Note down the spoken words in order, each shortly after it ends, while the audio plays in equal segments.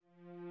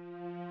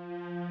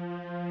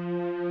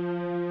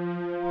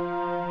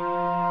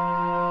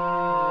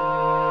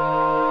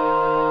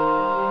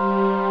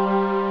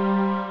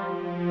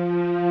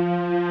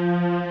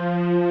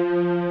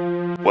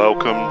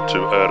welcome to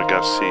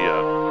Ergasia,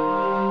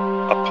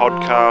 a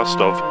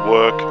podcast of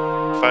work,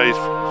 faith,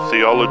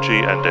 theology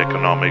and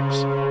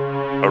economics,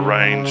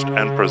 arranged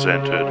and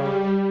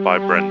presented by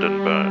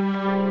Brendan Byrne.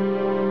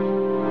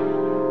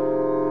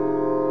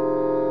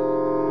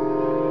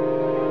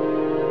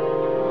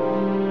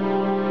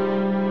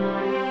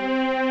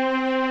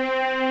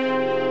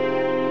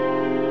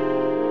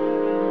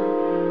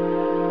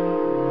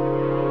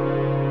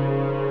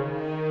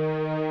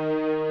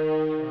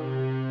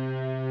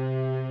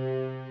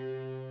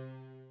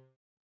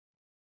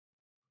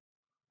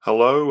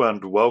 Hello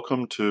and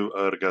welcome to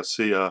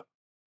Ergasia.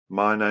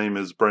 My name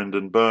is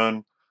Brendan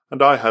Byrne,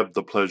 and I have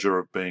the pleasure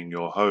of being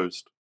your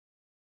host.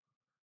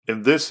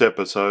 In this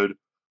episode,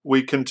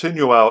 we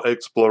continue our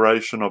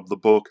exploration of the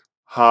book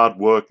Hard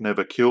Work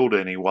Never Killed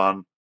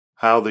Anyone: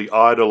 How the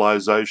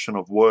Idolization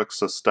of Work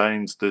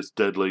Sustains This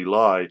Deadly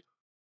Lie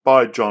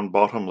by John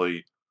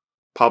Bottomley,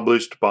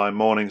 published by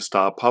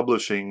Morningstar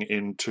Publishing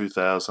in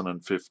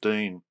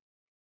 2015.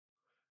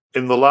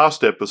 In the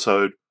last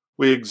episode,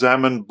 we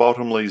examined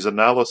Bottomley's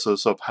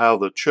analysis of how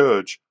the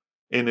Church,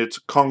 in its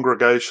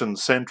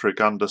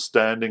congregation-centric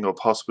understanding of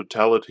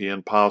hospitality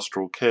and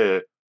pastoral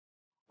care,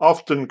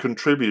 often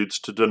contributes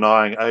to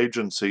denying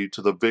agency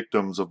to the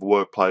victims of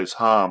workplace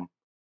harm,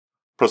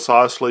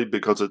 precisely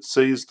because it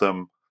sees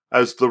them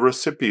as the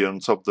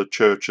recipients of the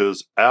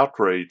Church's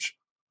outreach,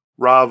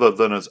 rather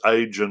than as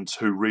agents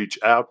who reach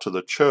out to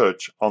the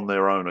Church on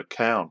their own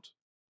account.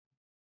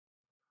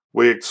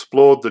 We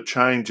explored the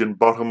change in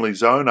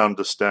Bottomley's own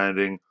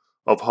understanding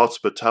of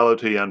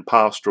hospitality and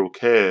pastoral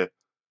care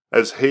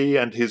as he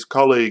and his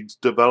colleagues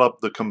developed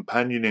the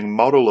companioning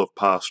model of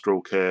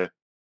pastoral care,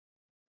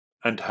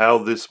 and how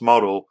this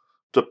model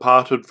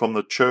departed from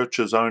the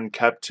Church's own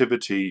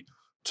captivity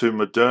to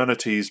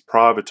modernity's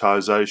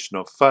privatization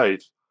of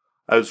faith,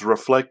 as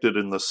reflected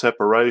in the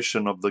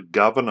separation of the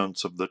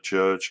governance of the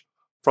Church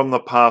from the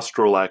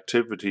pastoral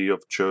activity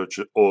of Church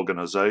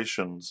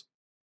organizations.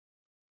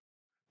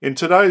 In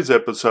today's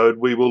episode,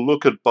 we will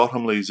look at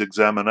Bottomley's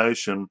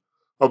examination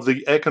of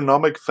the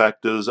economic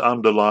factors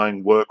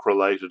underlying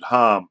work-related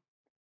harm,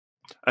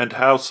 and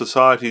how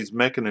society's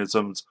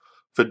mechanisms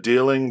for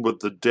dealing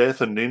with the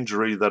death and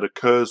injury that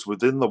occurs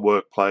within the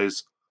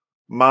workplace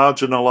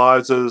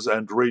marginalizes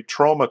and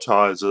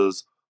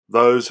re-traumatizes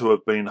those who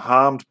have been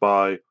harmed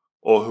by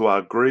or who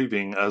are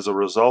grieving as a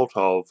result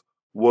of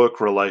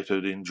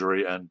work-related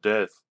injury and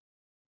death.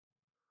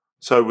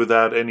 So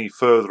without any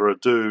further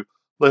ado,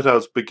 let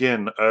us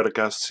begin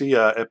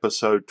Ergasia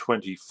episode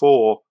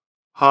 24,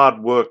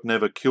 Hard Work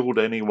Never Killed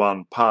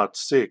Anyone, Part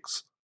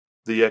 6,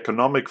 The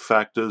Economic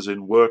Factors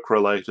in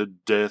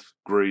Work-Related Death,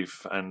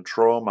 Grief and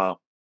Trauma.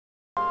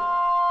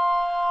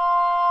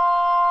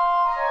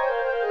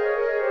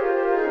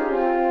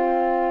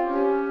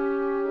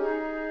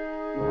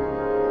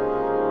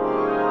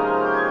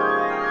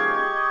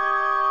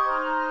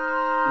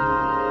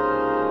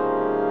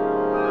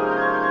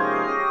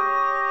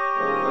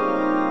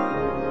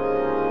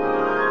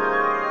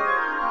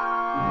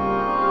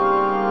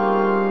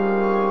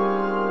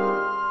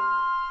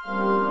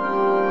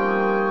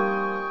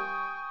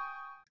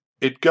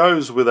 It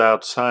goes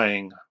without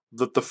saying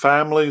that the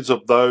families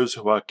of those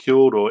who are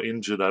killed or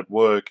injured at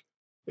work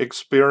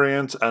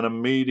experience an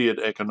immediate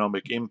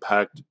economic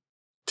impact,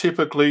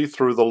 typically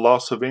through the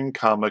loss of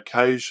income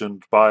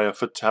occasioned by a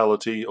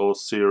fatality or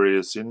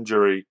serious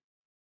injury.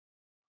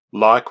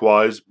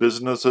 Likewise,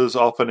 businesses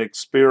often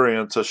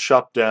experience a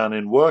shutdown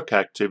in work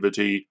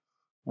activity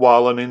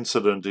while an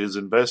incident is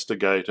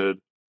investigated,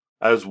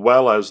 as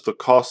well as the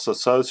costs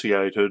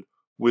associated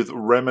with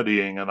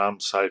remedying an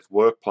unsafe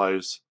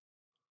workplace.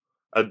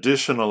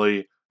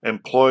 Additionally,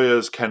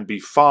 employers can be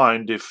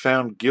fined if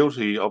found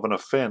guilty of an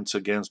offence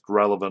against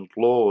relevant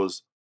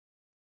laws.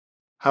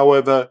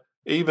 However,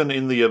 even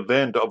in the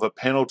event of a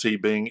penalty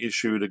being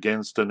issued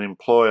against an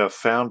employer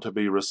found to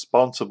be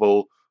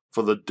responsible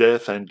for the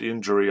death and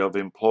injury of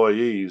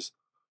employees,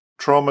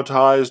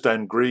 traumatized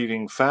and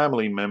grieving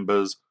family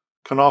members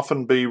can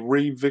often be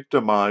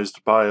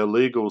re-victimized by a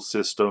legal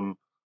system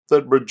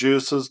that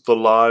reduces the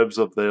lives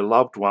of their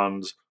loved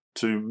ones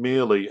to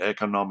merely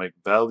economic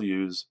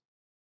values.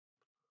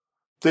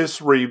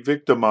 This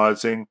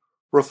re-victimizing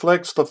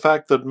reflects the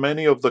fact that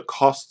many of the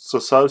costs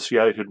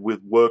associated with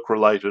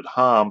work-related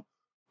harm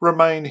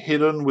remain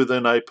hidden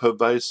within a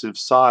pervasive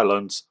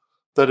silence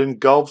that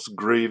engulfs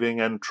grieving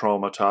and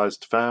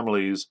traumatized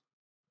families.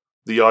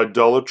 The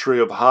idolatry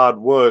of hard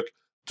work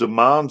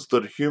demands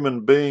that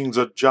human beings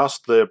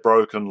adjust their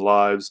broken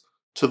lives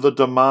to the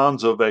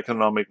demands of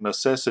economic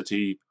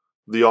necessity,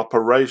 the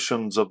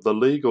operations of the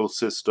legal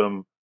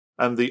system,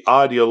 and the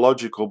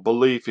ideological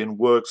belief in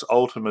work's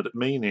ultimate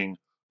meaning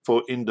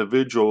for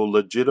individual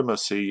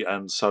legitimacy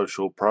and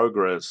social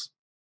progress.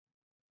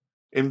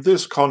 In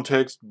this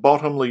context,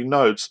 Bottomley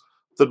notes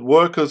that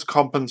workers'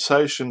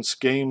 compensation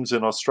schemes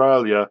in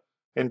Australia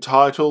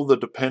entitle the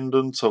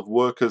dependents of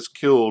workers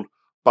killed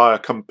by a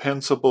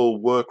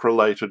compensable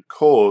work-related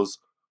cause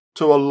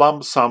to a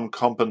lump sum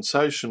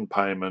compensation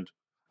payment,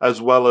 as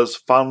well as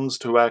funds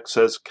to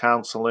access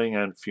counselling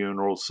and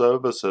funeral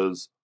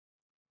services.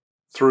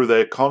 Through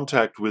their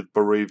contact with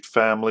bereaved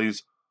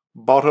families,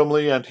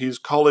 Bottomley and his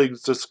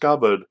colleagues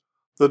discovered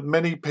that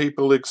many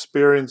people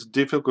experience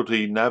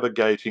difficulty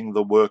navigating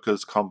the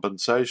workers'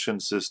 compensation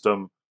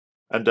system,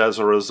 and as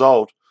a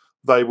result,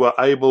 they were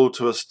able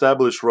to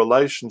establish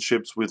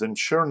relationships with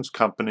insurance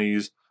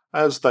companies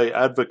as they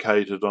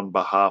advocated on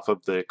behalf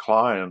of their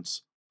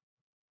clients.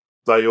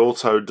 They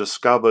also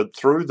discovered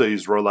through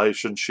these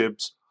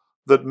relationships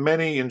that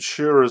many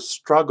insurers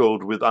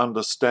struggled with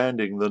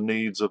understanding the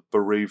needs of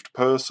bereaved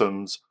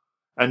persons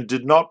and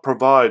did not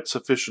provide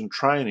sufficient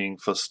training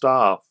for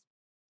staff.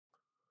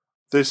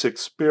 This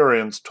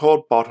experience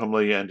taught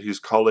Bottomley and his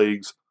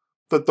colleagues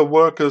that the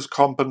workers'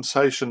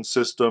 compensation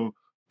system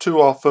too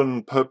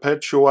often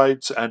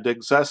perpetuates and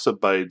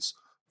exacerbates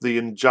the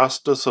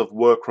injustice of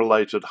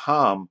work-related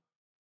harm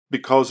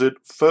because it,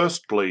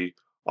 firstly,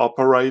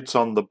 operates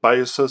on the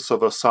basis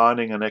of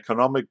assigning an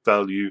economic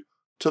value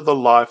to the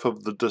life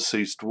of the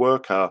deceased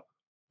worker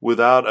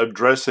without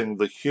addressing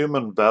the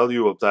human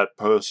value of that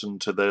person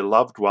to their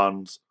loved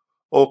ones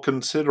or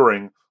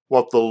considering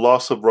what the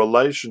loss of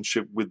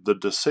relationship with the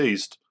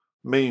deceased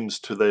means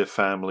to their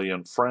family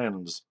and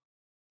friends.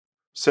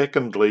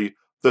 Secondly,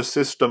 the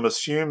system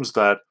assumes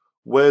that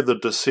where the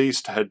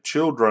deceased had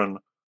children,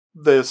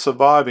 their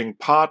surviving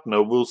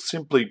partner will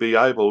simply be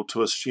able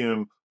to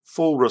assume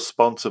full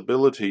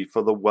responsibility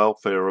for the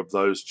welfare of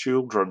those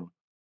children.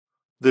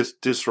 This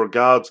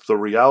disregards the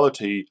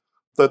reality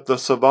that the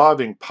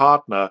surviving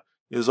partner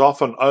is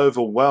often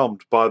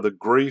overwhelmed by the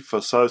grief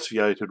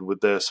associated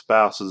with their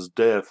spouse's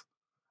death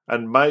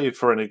and may,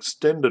 for an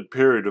extended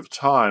period of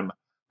time,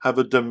 have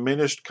a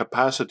diminished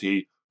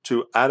capacity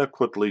to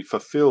adequately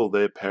fulfill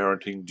their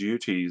parenting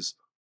duties.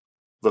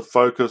 The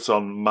focus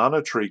on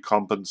monetary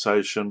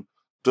compensation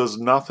does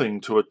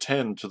nothing to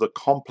attend to the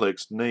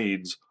complex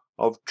needs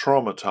of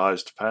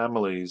traumatized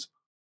families.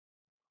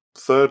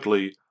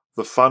 Thirdly,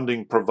 the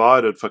funding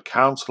provided for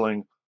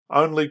counselling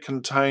only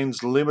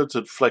contains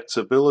limited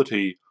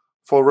flexibility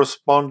for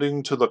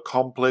responding to the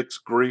complex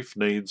grief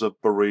needs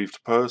of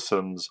bereaved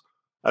persons,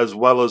 as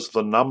well as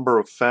the number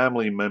of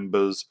family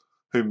members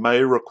who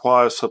may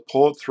require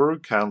support through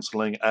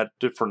counselling at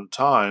different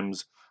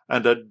times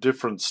and at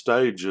different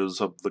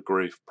stages of the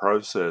grief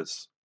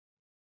process.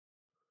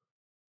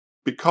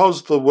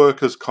 Because the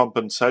workers'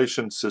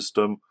 compensation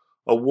system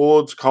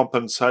awards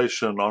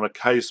compensation on a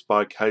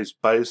case-by-case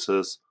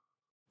basis,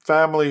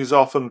 families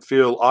often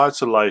feel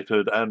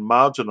isolated and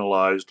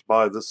marginalized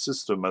by the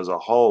system as a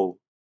whole.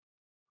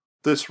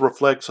 This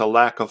reflects a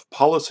lack of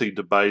policy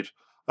debate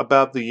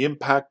about the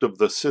impact of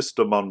the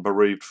system on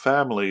bereaved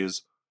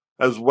families,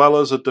 as well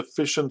as a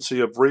deficiency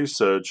of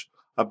research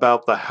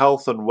about the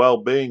health and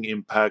well-being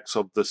impacts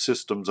of the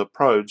system's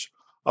approach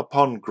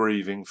upon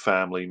grieving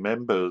family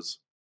members.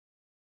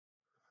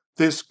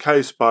 This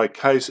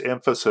case-by-case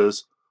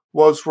emphasis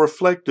was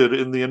reflected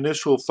in the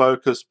initial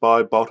focus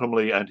by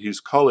Bottomley and his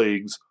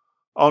colleagues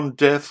on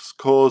deaths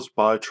caused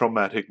by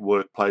traumatic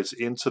workplace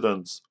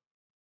incidents.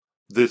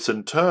 This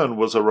in turn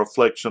was a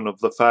reflection of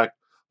the fact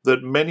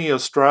that many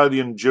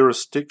Australian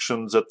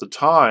jurisdictions at the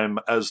time,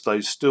 as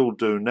they still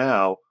do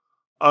now,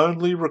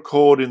 only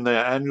record in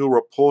their annual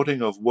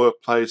reporting of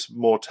workplace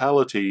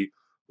mortality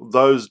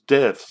those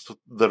deaths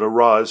that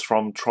arise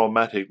from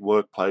traumatic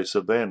workplace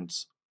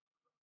events.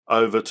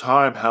 Over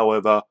time,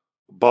 however,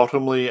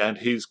 Bottomley and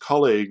his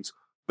colleagues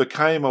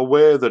became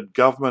aware that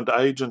government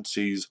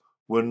agencies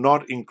were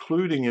not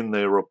including in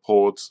their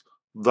reports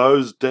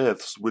those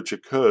deaths which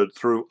occurred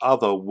through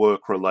other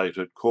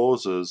work-related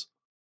causes.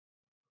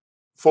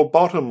 For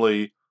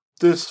Bottomley,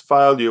 this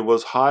failure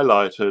was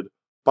highlighted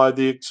by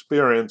the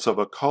experience of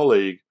a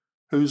colleague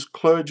whose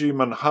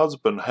clergyman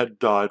husband had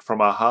died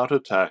from a heart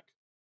attack.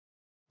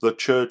 The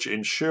church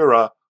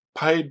insurer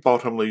paid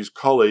Bottomley's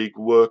colleague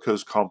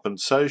workers'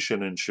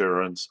 compensation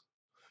insurance.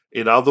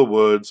 In other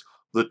words,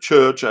 the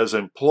church as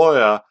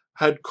employer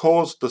had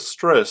caused the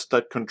stress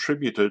that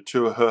contributed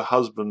to her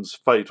husband's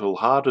fatal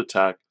heart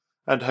attack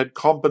and had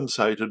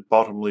compensated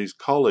Bottomley's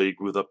colleague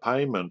with a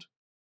payment.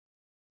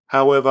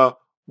 However,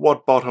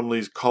 what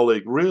Bottomley's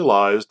colleague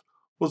realised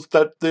was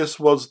that this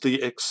was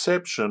the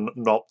exception,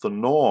 not the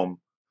norm,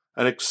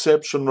 an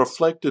exception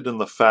reflected in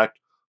the fact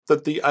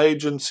that the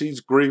agency's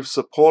grief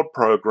support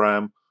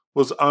program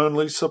was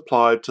only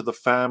supplied to the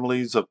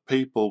families of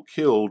people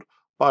killed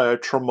by a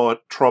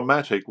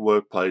traumatic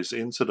workplace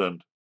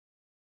incident.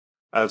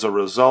 As a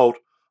result,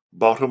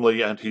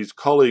 Bottomley and his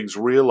colleagues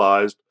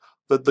realised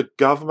that the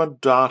government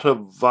data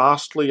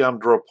vastly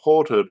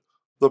underreported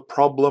the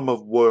problem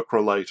of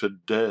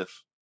work-related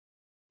death.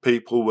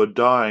 People were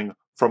dying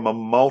from a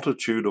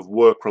multitude of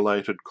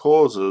work-related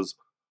causes,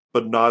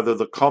 but neither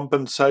the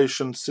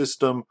compensation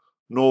system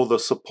nor the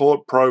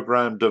support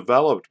program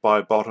developed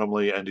by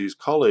Bottomley and his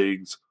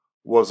colleagues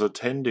was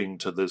attending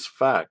to this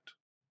fact.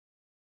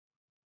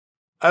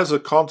 As a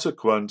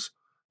consequence,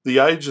 the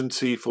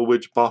agency for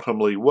which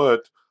Bottomley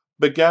worked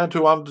began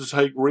to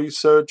undertake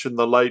research in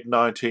the late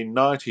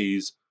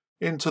 1990s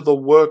into the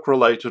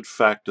work-related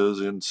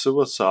factors in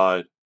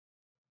suicide.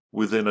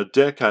 Within a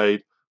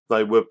decade,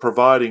 they were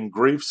providing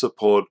grief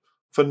support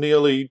for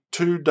nearly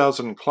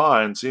 24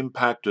 clients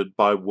impacted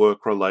by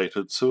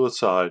work-related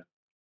suicide.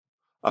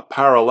 A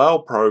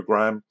parallel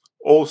program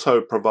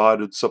also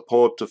provided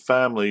support to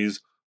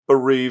families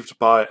bereaved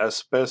by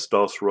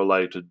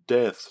asbestos-related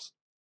deaths.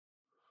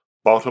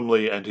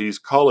 Bottomley and his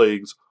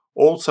colleagues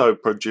also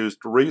produced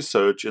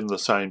research in the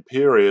same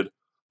period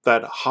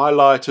that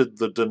highlighted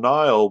the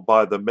denial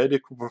by the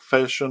medical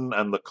profession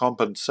and the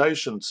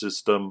compensation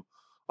system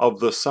of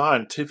the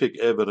scientific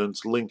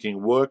evidence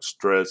linking work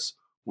stress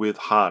with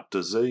heart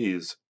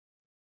disease.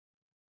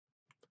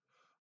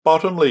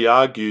 Bottomley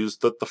argues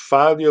that the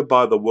failure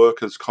by the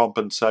workers'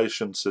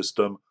 compensation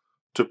system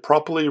to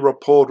properly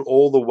report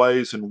all the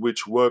ways in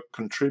which work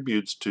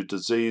contributes to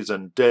disease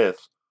and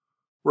death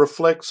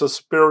reflects a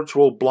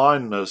spiritual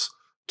blindness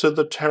to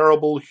the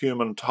terrible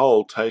human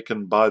toll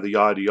taken by the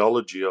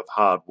ideology of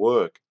hard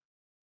work.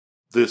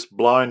 This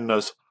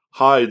blindness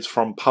hides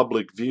from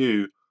public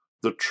view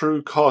the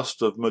true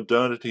cost of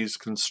modernity's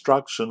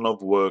construction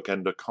of work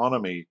and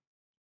economy.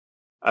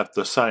 At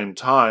the same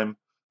time,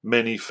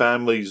 many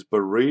families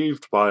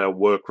bereaved by a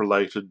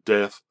work-related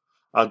death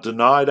are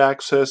denied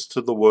access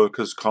to the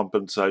workers'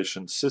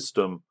 compensation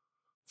system,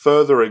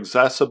 further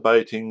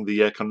exacerbating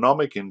the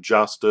economic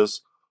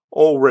injustice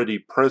already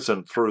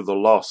present through the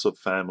loss of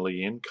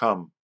family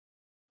income.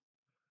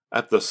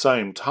 At the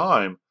same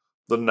time,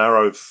 the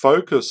narrow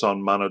focus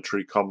on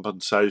monetary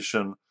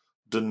compensation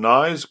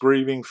denies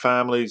grieving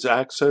families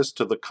access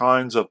to the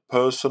kinds of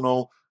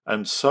personal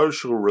and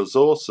social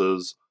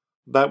resources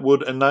that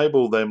would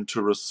enable them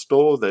to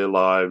restore their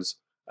lives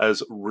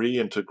as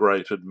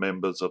reintegrated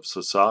members of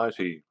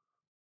society.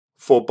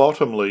 For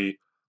Bottomley,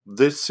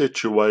 this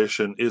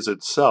situation is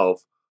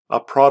itself a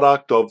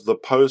product of the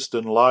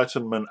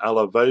post-Enlightenment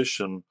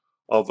elevation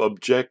of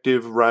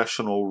objective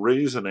rational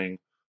reasoning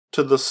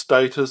to the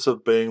status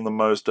of being the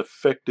most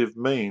effective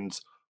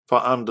means for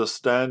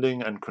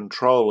understanding and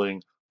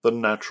controlling the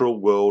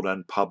natural world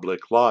and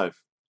public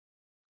life.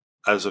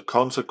 As a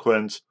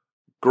consequence,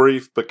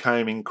 grief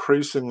became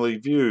increasingly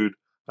viewed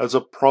as a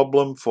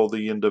problem for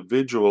the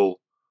individual,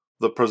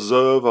 the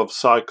preserve of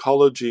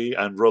psychology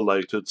and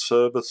related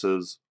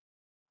services.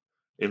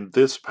 In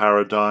this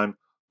paradigm,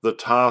 the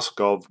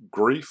task of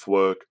grief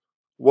work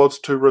was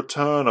to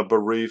return a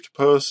bereaved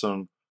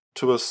person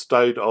to a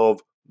state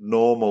of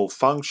normal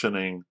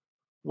functioning,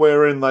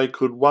 wherein they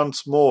could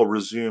once more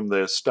resume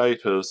their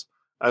status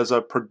as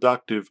a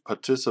productive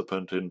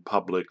participant in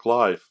public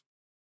life.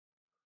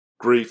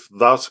 Grief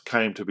thus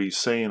came to be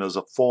seen as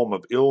a form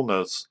of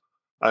illness,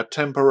 a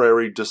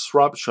temporary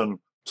disruption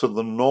to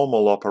the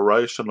normal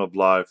operation of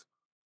life,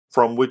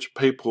 from which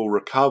people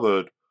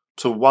recovered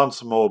to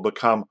once more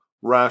become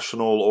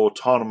rational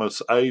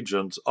autonomous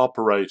agents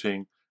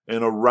operating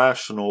in a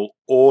rational,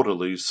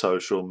 orderly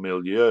social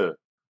milieu.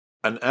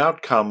 An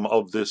outcome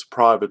of this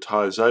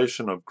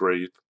privatization of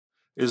grief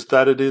is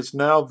that it is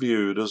now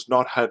viewed as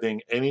not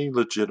having any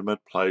legitimate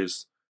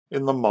place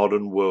in the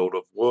modern world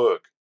of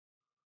work.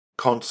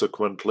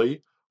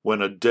 Consequently,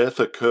 when a death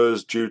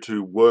occurs due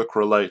to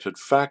work-related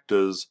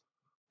factors,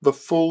 the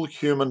full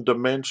human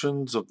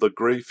dimensions of the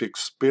grief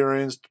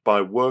experienced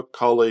by work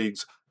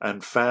colleagues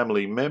and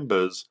family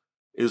members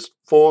is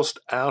forced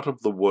out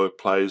of the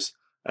workplace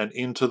and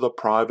into the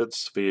private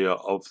sphere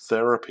of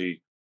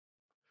therapy.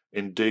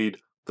 Indeed,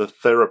 the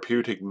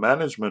therapeutic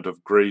management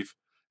of grief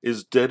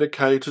is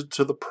dedicated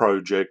to the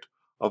project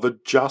of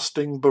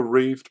adjusting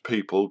bereaved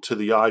people to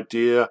the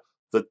idea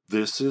that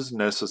this is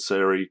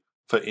necessary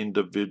for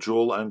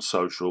individual and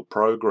social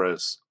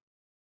progress.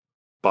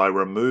 By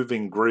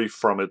removing grief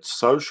from its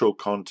social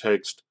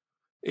context,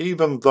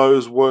 even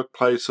those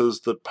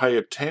workplaces that pay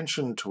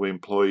attention to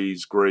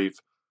employees' grief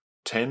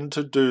tend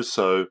to do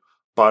so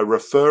by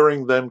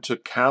referring them to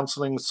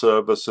counselling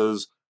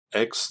services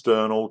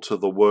external to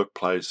the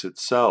workplace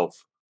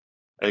itself.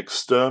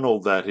 External,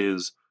 that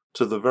is,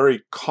 to the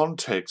very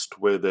context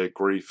where their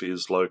grief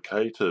is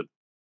located.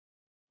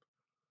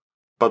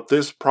 But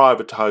this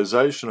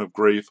privatization of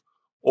grief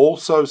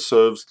also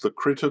serves the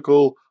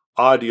critical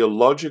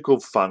ideological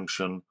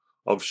function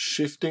of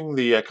shifting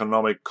the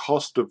economic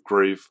cost of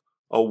grief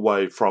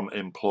away from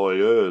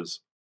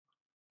employers.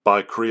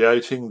 By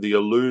creating the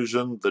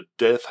illusion that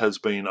death has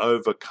been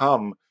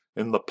overcome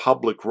in the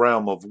public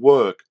realm of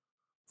work,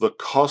 the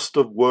cost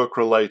of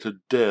work-related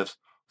death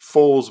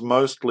falls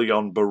mostly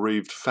on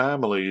bereaved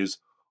families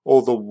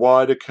or the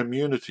wider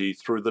community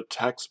through the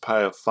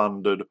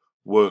taxpayer-funded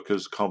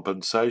workers'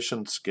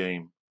 compensation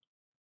scheme.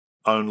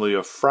 Only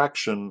a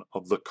fraction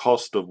of the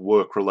cost of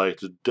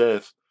work-related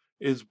death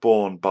is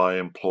borne by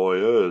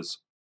employers.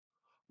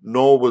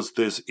 Nor was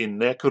this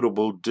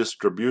inequitable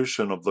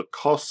distribution of the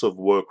costs of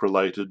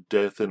work-related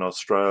death in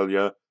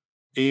Australia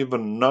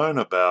even known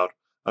about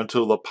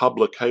until the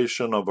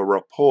publication of a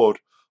report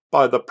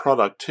by the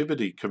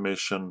Productivity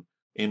Commission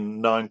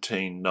in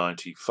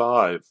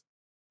 1995.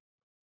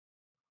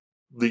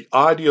 The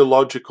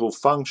ideological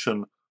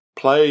function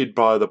played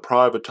by the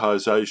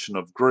privatization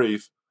of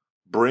grief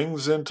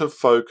brings into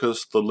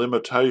focus the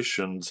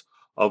limitations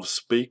of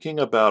speaking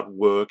about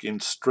work in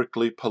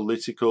strictly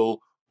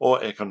political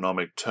or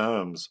economic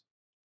terms.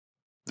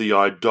 The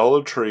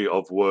idolatry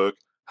of work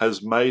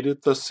has made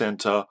it the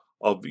center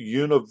of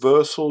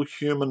universal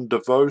human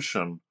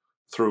devotion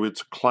through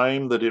its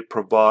claim that it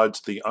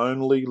provides the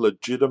only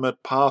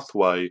legitimate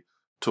pathway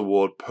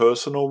toward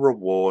personal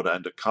reward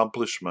and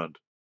accomplishment.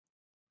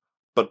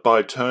 But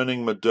by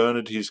turning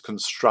modernity's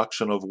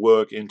construction of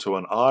work into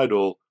an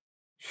idol,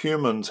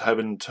 humans have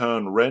in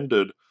turn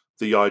rendered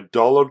the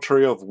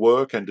idolatry of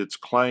work and its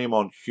claim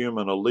on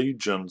human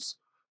allegiance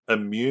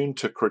immune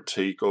to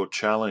critique or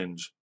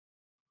challenge.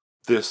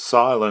 This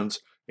silence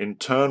in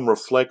turn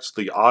reflects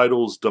the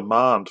idol's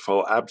demand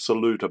for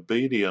absolute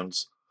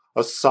obedience,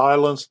 a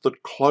silence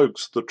that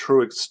cloaks the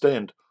true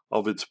extent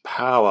of its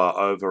power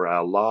over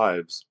our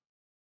lives.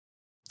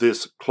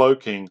 This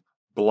cloaking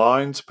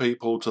blinds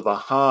people to the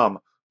harm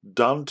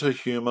done to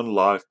human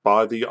life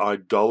by the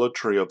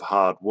idolatry of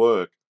hard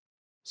work,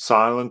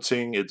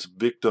 silencing its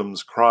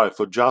victims' cry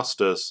for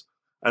justice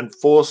and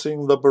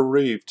forcing the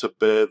bereaved to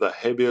bear the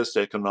heaviest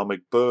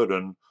economic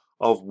burden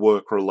of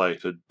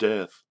work-related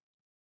death.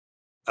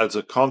 As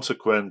a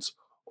consequence,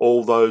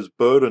 all those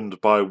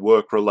burdened by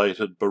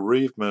work-related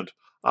bereavement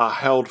are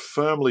held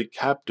firmly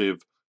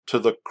captive to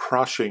the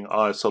crushing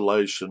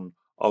isolation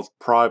of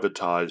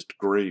privatized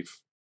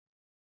grief.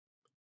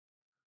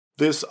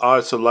 This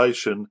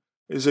isolation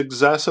is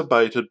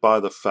exacerbated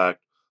by the fact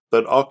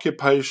that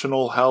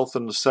occupational health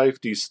and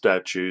safety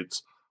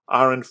statutes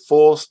are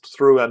enforced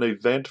through an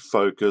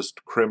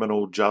event-focused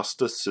criminal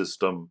justice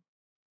system.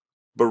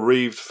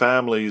 Bereaved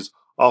families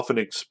often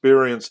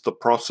experience the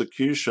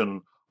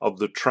prosecution of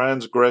the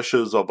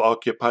transgressors of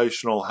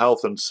occupational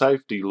health and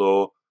safety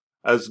law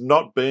as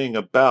not being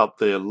about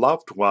their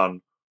loved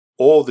one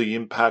or the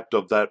impact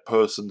of that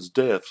person's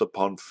death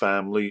upon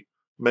family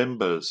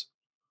members.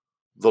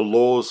 The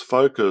law's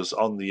focus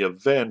on the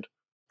event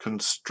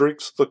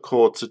constricts the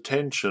court's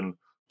attention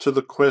to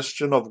the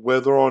question of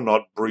whether or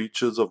not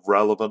breaches of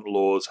relevant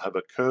laws have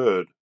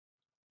occurred.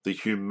 The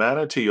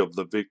humanity of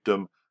the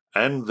victim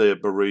and their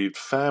bereaved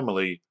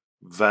family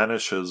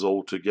vanishes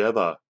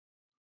altogether.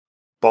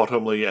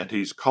 Bottomley and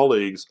his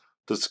colleagues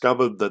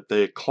discovered that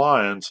their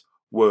clients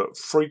were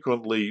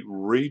frequently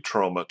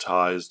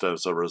re-traumatized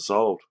as a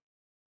result.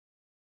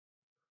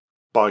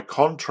 By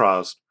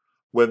contrast,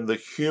 when the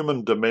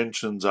human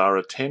dimensions are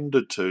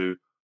attended to,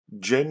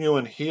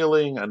 genuine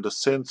healing and a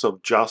sense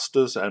of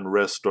justice and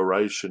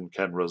restoration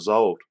can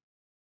result.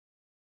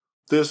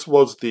 This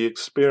was the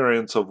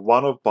experience of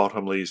one of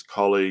Bottomley's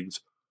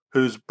colleagues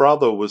whose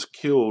brother was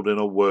killed in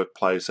a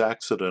workplace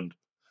accident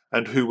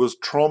and who was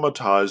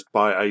traumatized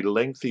by a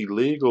lengthy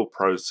legal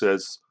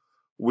process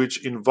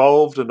which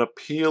involved an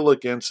appeal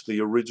against the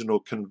original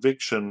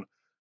conviction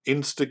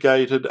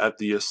instigated at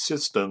the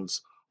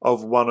assistance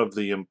of one of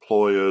the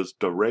employer's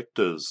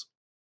directors.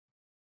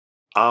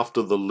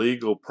 After the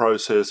legal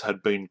process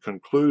had been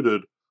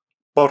concluded,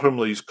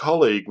 Bottomley's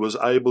colleague was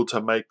able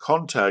to make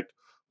contact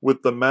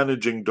with the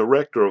managing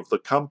director of the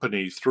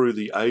company through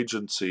the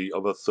agency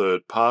of a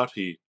third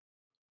party.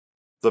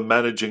 The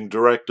managing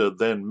director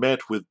then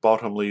met with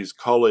Bottomley's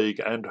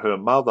colleague and her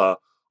mother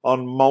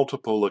on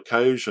multiple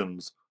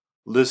occasions,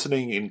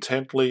 listening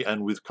intently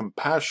and with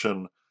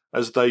compassion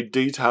as they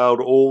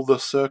detailed all the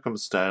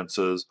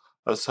circumstances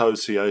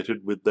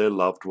associated with their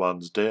loved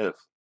one's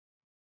death.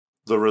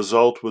 The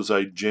result was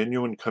a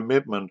genuine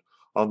commitment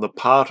on the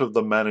part of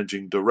the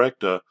managing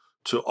director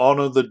to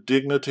honour the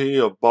dignity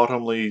of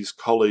Bottomley's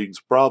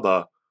colleague's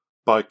brother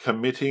by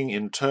committing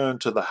in turn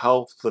to the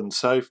health and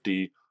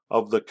safety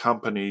of the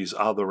company's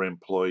other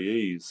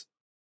employees.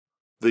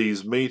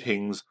 These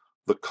meetings,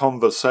 the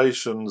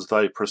conversations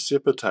they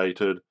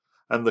precipitated,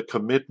 and the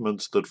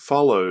commitments that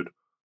followed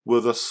were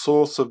the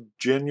source of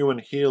genuine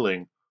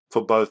healing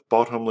for both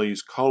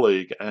Bottomley's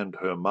colleague and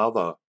her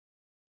mother.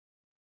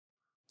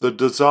 The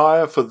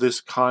desire for this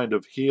kind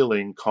of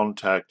healing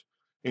contact,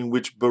 in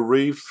which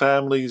bereaved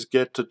families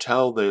get to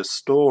tell their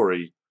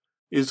story,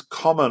 is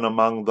common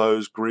among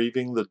those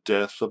grieving the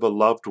death of a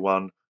loved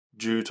one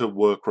due to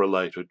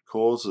work-related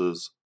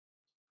causes.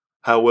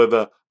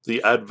 However,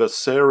 the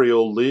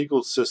adversarial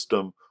legal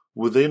system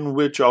within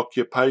which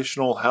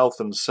occupational health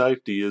and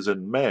safety is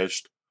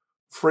enmeshed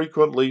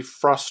frequently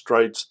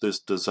frustrates this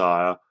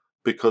desire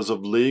because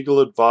of legal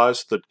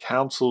advice that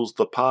counsels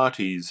the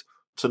parties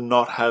to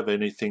not have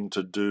anything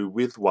to do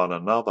with one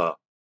another.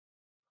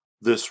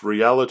 This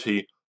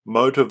reality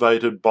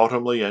motivated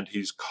Bottomley and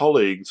his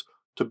colleagues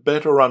to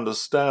better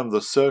understand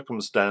the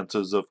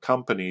circumstances of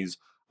companies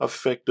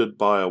affected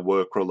by a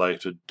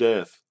work-related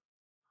death.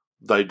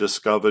 They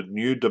discovered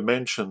new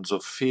dimensions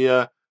of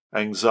fear,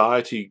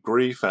 anxiety,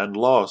 grief, and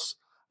loss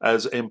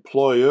as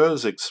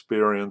employers'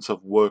 experience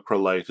of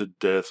work-related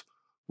death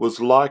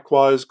was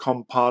likewise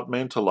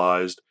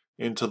compartmentalized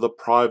into the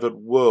private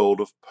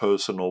world of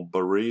personal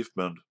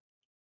bereavement.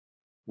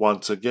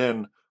 Once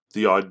again,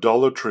 the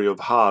idolatry of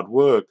hard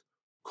work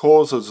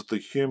causes the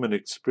human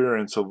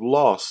experience of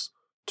loss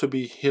to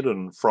be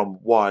hidden from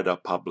wider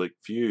public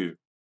view.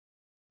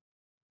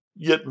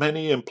 Yet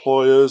many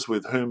employers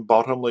with whom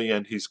Bottomley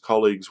and his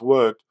colleagues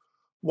worked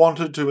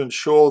wanted to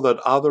ensure that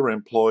other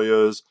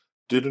employers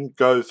didn't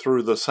go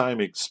through the same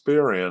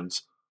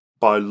experience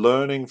by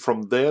learning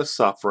from their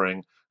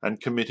suffering and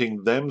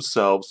committing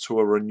themselves to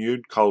a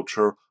renewed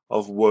culture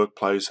of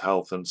workplace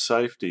health and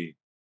safety.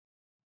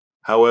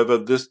 However,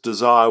 this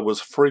desire was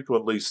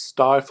frequently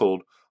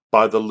stifled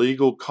by the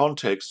legal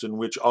context in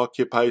which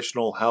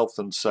occupational health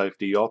and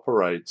safety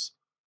operates,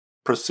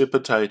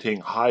 precipitating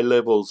high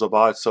levels of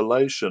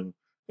isolation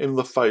in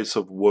the face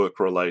of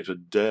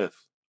work-related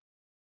death.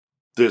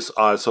 This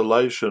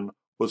isolation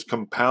was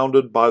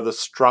compounded by the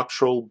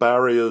structural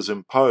barriers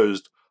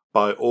imposed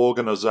by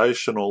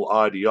organizational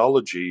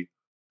ideology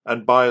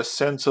and by a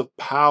sense of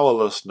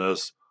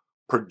powerlessness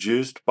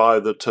produced by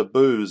the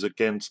taboos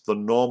against the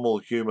normal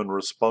human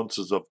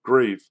responses of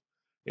grief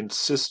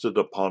insisted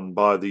upon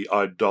by the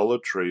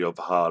idolatry of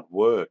hard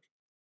work.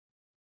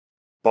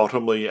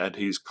 Bottomley and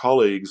his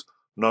colleagues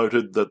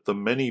noted that the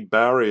many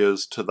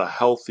barriers to the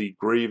healthy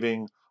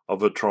grieving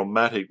of a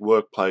traumatic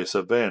workplace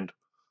event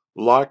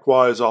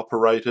likewise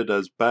operated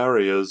as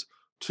barriers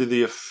to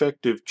the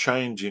effective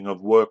changing of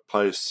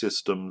workplace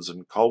systems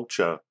and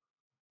culture,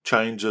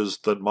 changes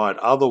that might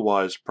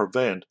otherwise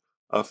prevent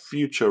a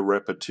future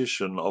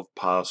repetition of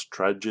past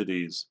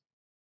tragedies.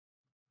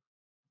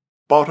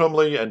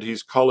 Bottomley and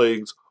his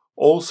colleagues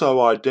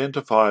also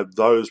identified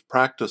those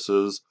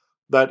practices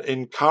that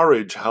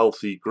encourage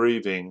healthy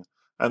grieving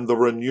and the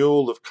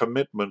renewal of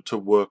commitment to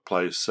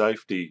workplace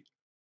safety.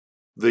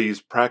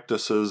 These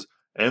practices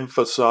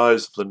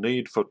emphasize the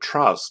need for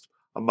trust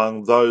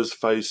among those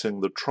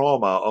facing the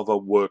trauma of a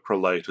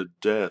work-related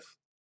death.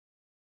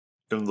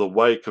 In the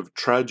wake of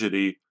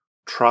tragedy,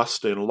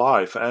 trust in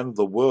life and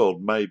the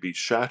world may be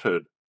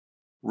shattered.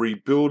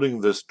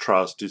 Rebuilding this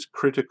trust is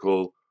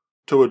critical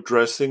to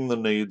addressing the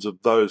needs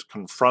of those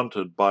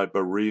confronted by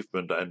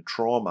bereavement and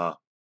trauma.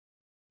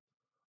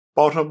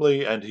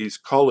 Bottomley and his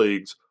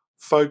colleagues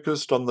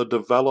focused on the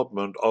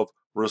development of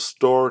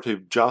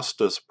restorative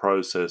justice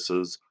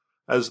processes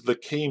as the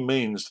key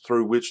means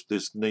through which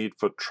this need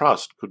for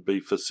trust could be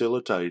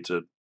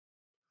facilitated.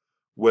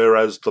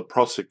 Whereas the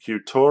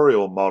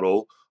prosecutorial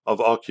model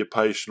of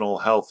occupational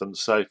health and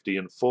safety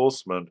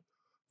enforcement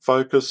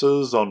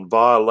focuses on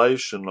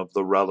violation of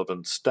the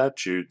relevant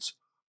statutes,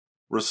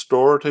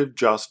 restorative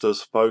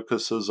justice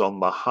focuses on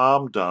the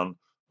harm done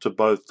to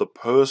both the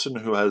person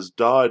who has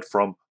died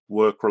from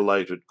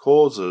work-related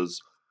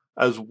causes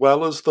as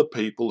well as the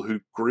people who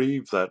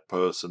grieve that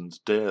person's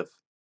death.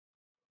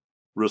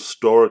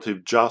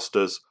 Restorative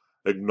justice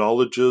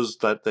acknowledges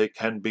that there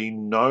can be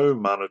no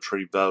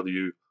monetary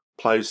value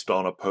placed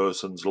on a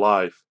person's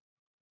life,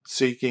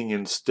 seeking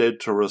instead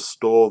to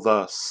restore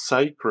the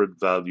sacred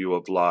value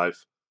of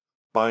life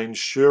by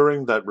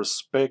ensuring that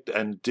respect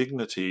and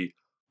dignity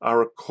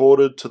are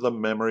accorded to the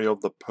memory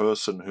of the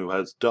person who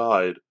has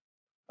died,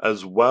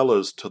 as well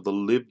as to the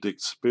lived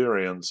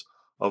experience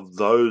of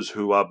those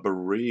who are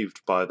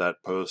bereaved by that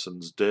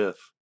person's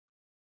death.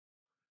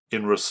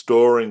 In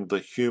restoring the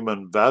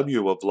human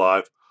value of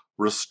life,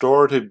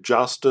 restorative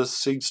justice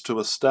seeks to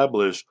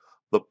establish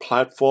the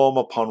platform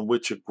upon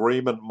which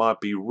agreement might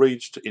be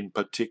reached in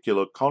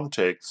particular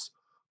contexts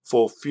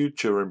for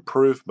future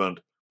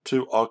improvement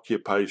to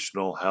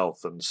occupational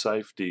health and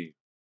safety.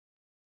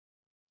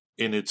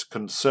 In its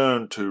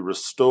concern to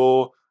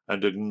restore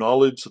and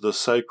acknowledge the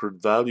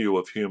sacred value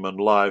of human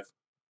life,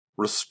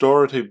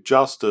 restorative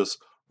justice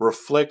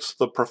reflects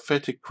the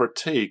prophetic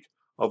critique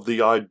of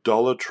the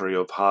idolatry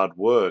of hard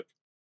work,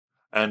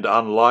 and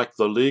unlike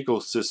the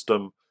legal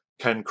system,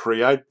 can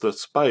create the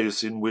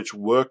space in which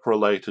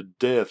work-related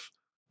death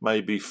may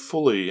be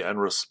fully and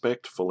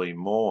respectfully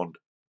mourned.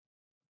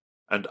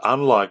 And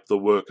unlike the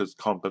workers'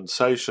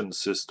 compensation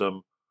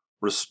system,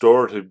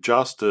 restorative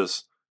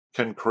justice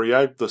can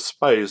create the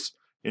space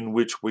in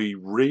which we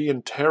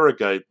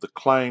reinterrogate the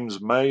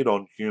claims made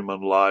on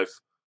human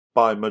life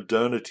by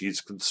modernity's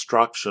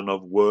construction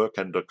of work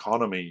and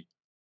economy,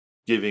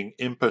 giving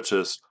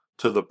impetus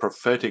to the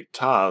prophetic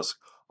task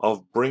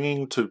of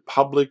bringing to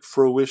public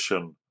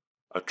fruition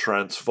a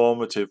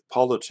transformative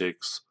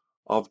politics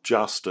of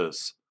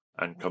justice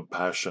and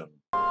compassion.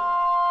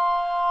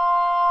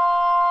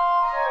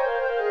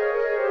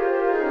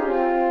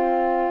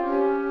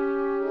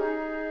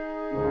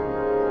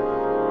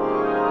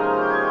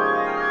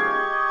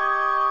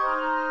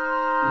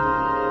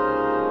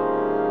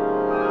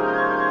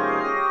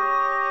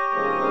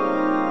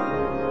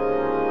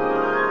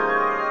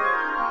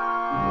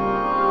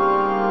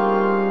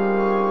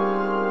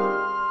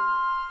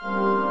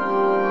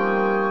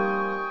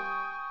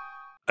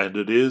 And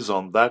it is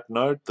on that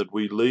note that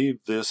we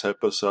leave this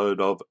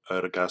episode of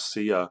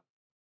Ergasia.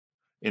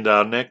 In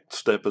our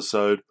next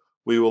episode,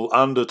 we will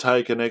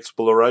undertake an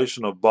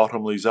exploration of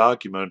Bottomley's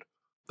argument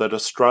that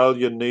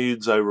Australia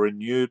needs a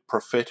renewed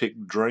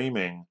prophetic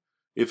dreaming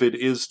if it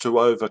is to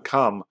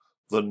overcome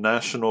the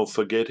national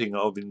forgetting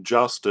of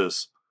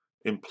injustice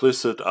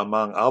implicit,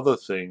 among other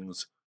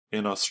things,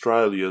 in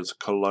Australia's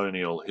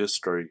colonial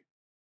history.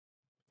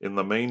 In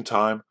the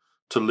meantime,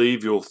 to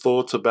leave your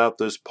thoughts about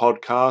this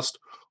podcast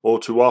or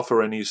to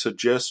offer any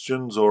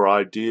suggestions or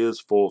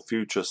ideas for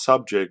future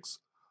subjects,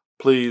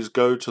 please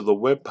go to the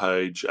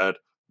webpage at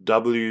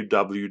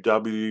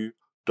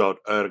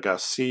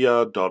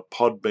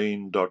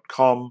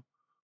www.ergacia.podbean.com,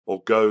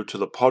 or go to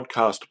the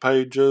podcast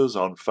pages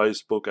on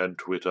Facebook and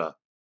Twitter.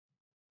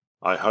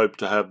 I hope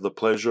to have the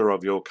pleasure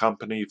of your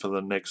company for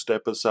the next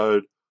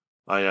episode.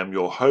 I am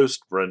your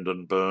host,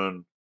 Brendan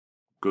Byrne.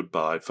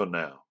 Goodbye for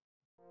now.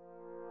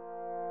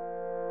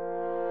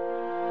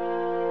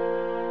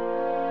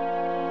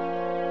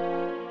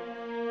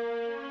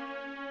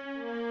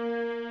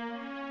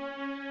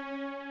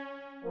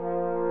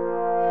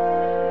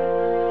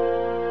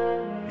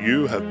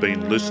 You have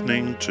been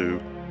listening to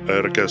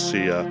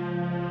Ergacia,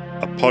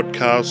 a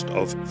podcast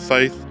of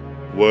faith,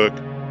 work,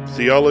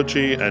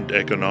 theology and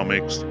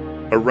economics,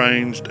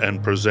 arranged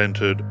and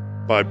presented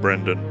by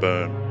Brendan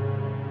Byrne.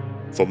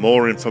 For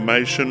more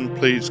information,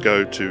 please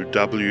go to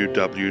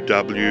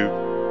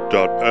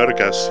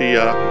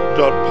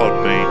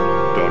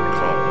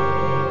www.ergacia.podbean.com.